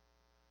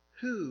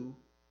 Who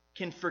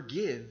can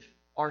forgive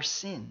our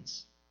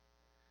sins?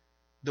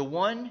 The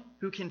one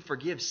who can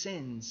forgive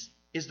sins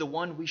is the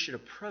one we should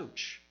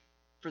approach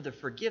for the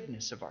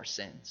forgiveness of our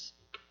sins.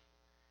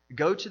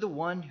 Go to the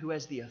one who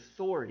has the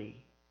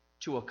authority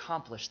to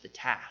accomplish the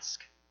task.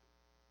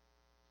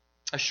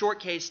 A short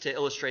case to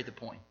illustrate the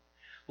point.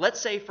 Let's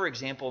say, for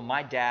example,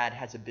 my dad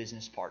has a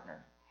business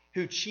partner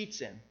who cheats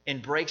him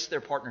and breaks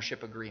their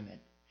partnership agreement.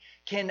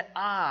 Can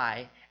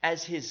I,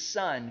 as his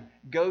son,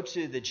 go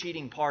to the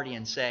cheating party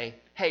and say,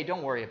 hey,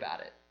 don't worry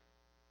about it.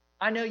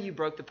 I know you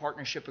broke the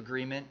partnership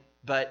agreement,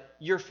 but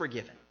you're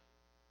forgiven?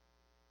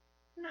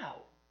 No.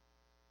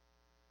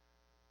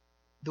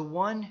 The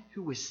one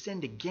who was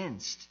sinned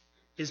against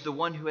is the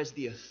one who has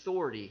the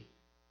authority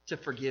to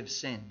forgive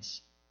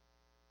sins.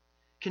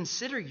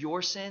 Consider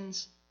your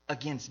sins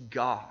against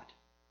God.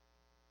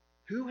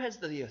 Who has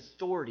the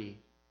authority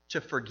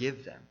to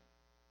forgive them?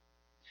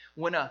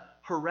 When a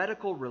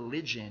heretical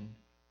religion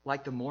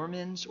like the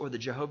Mormons or the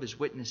Jehovah's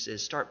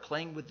Witnesses start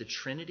playing with the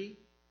Trinity,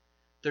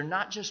 they're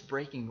not just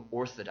breaking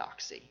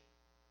orthodoxy,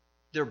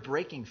 they're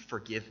breaking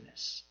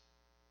forgiveness.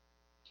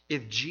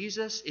 If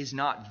Jesus is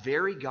not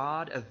very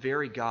God of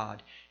very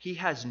God, he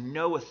has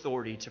no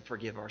authority to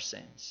forgive our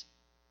sins.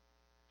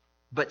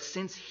 But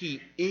since he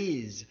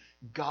is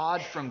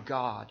God from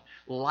God,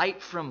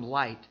 light from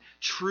light,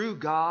 true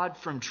God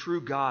from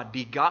true God,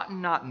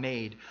 begotten not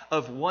made,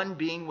 of one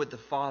being with the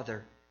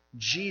Father,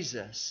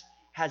 Jesus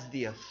has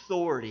the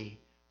authority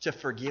to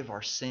forgive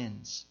our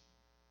sins.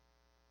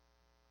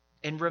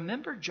 And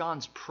remember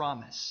John's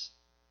promise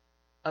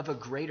of a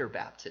greater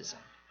baptism,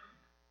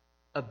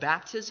 a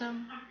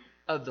baptism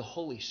of the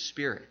Holy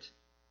Spirit.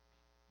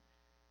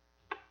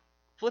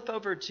 Flip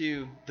over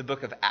to the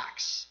book of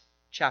Acts,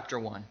 chapter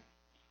 1.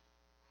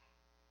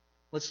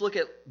 Let's look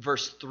at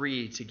verse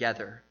 3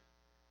 together,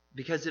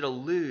 because it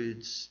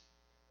alludes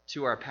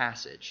to our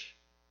passage.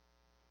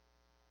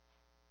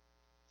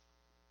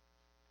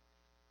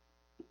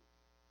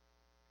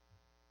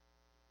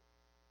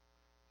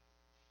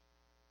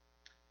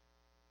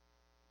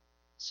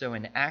 So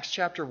in Acts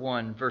chapter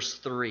 1, verse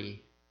 3,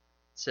 it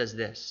says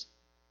this: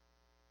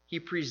 He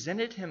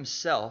presented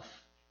himself,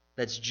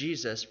 that's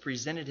Jesus,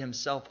 presented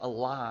himself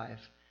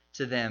alive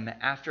to them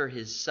after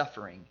his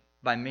suffering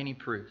by many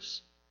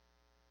proofs,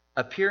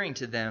 appearing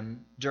to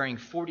them during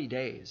 40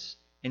 days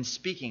and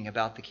speaking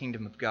about the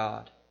kingdom of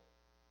God.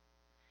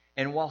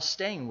 And while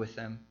staying with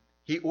them,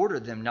 he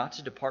ordered them not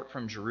to depart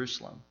from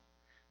Jerusalem,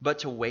 but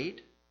to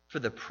wait for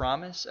the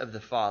promise of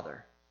the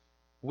Father,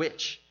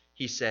 which,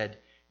 he said,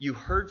 you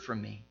heard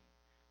from me.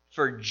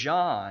 For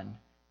John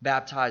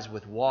baptized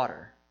with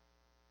water,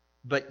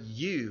 but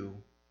you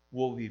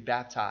will be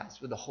baptized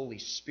with the Holy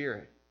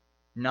Spirit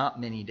not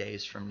many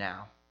days from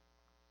now.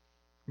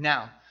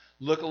 Now,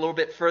 look a little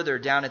bit further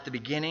down at the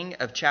beginning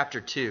of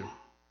chapter 2.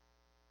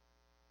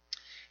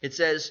 It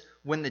says,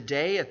 when the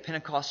day of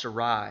Pentecost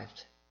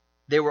arrived,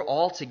 they were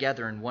all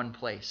together in one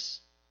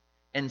place.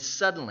 And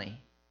suddenly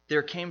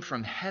there came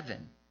from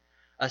heaven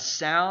a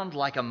sound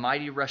like a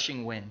mighty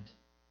rushing wind,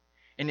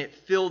 and it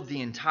filled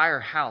the entire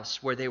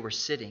house where they were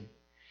sitting.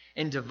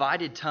 And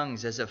divided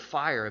tongues as of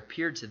fire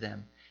appeared to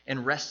them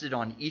and rested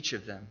on each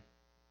of them.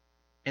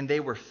 And they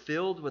were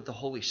filled with the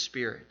Holy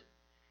Spirit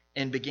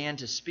and began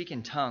to speak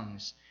in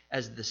tongues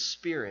as the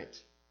Spirit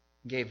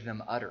gave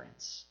them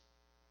utterance.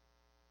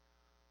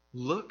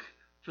 Look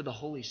for the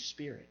Holy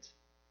Spirit.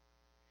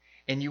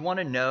 And you want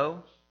to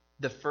know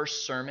the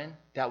first sermon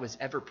that was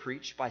ever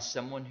preached by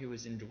someone who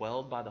was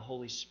indwelled by the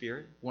Holy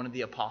Spirit, one of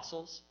the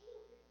apostles?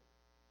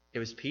 It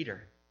was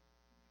Peter,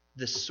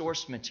 the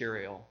source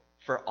material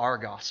for our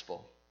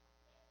gospel.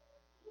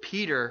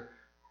 Peter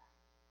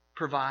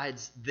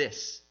provides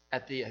this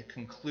at the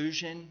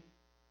conclusion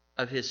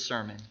of his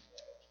sermon.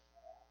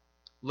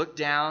 Look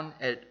down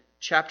at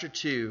chapter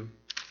 2,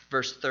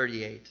 verse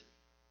 38.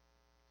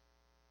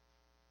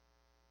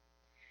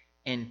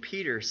 And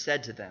Peter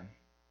said to them,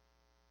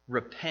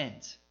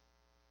 repent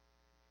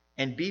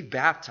and be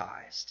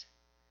baptized,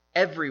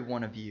 every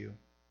one of you,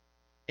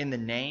 in the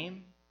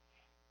name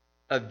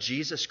of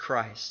Jesus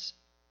Christ,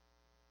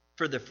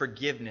 for the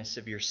forgiveness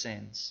of your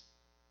sins,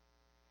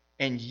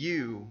 and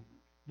you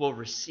will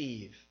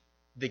receive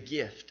the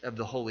gift of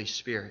the Holy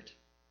Spirit.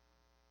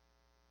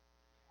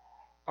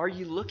 Are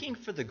you looking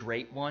for the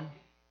great one?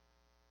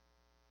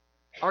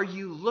 Are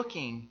you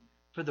looking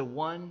for the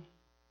one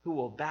who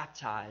will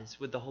baptize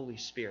with the Holy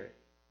Spirit?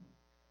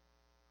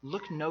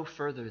 Look no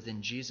further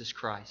than Jesus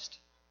Christ.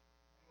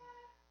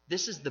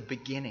 This is the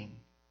beginning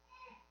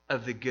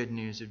of the good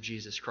news of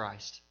Jesus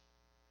Christ.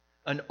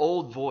 An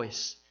old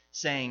voice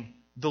saying,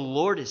 the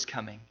Lord is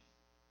coming.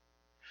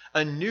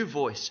 A new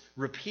voice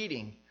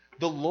repeating,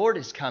 the Lord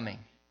is coming.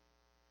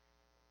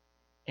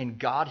 And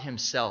God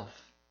himself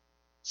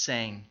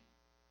saying,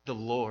 the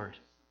Lord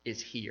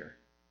is here.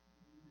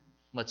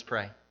 Let's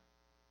pray.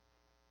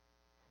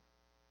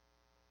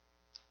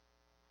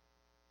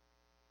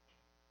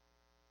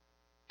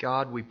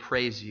 God, we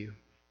praise you.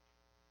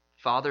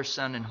 Father,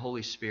 Son, and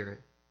Holy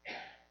Spirit,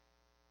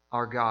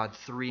 our God,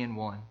 three in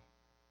one.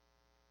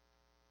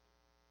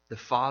 The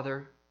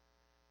Father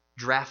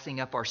drafting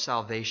up our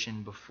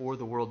salvation before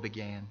the world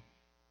began.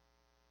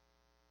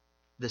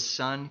 The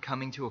Son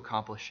coming to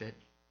accomplish it.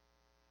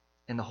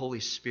 And the Holy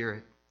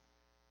Spirit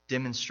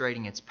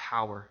demonstrating its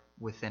power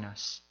within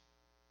us.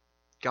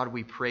 God,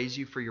 we praise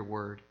you for your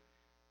word.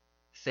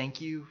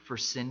 Thank you for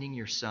sending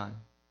your Son.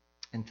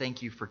 And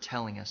thank you for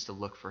telling us to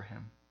look for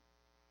him.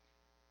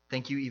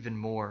 Thank you even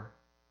more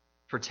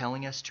for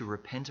telling us to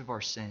repent of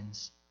our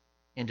sins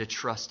and to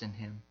trust in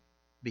him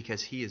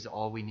because he is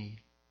all we need.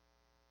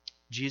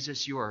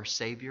 Jesus, you are our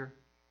Savior,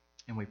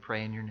 and we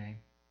pray in your name.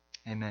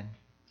 Amen.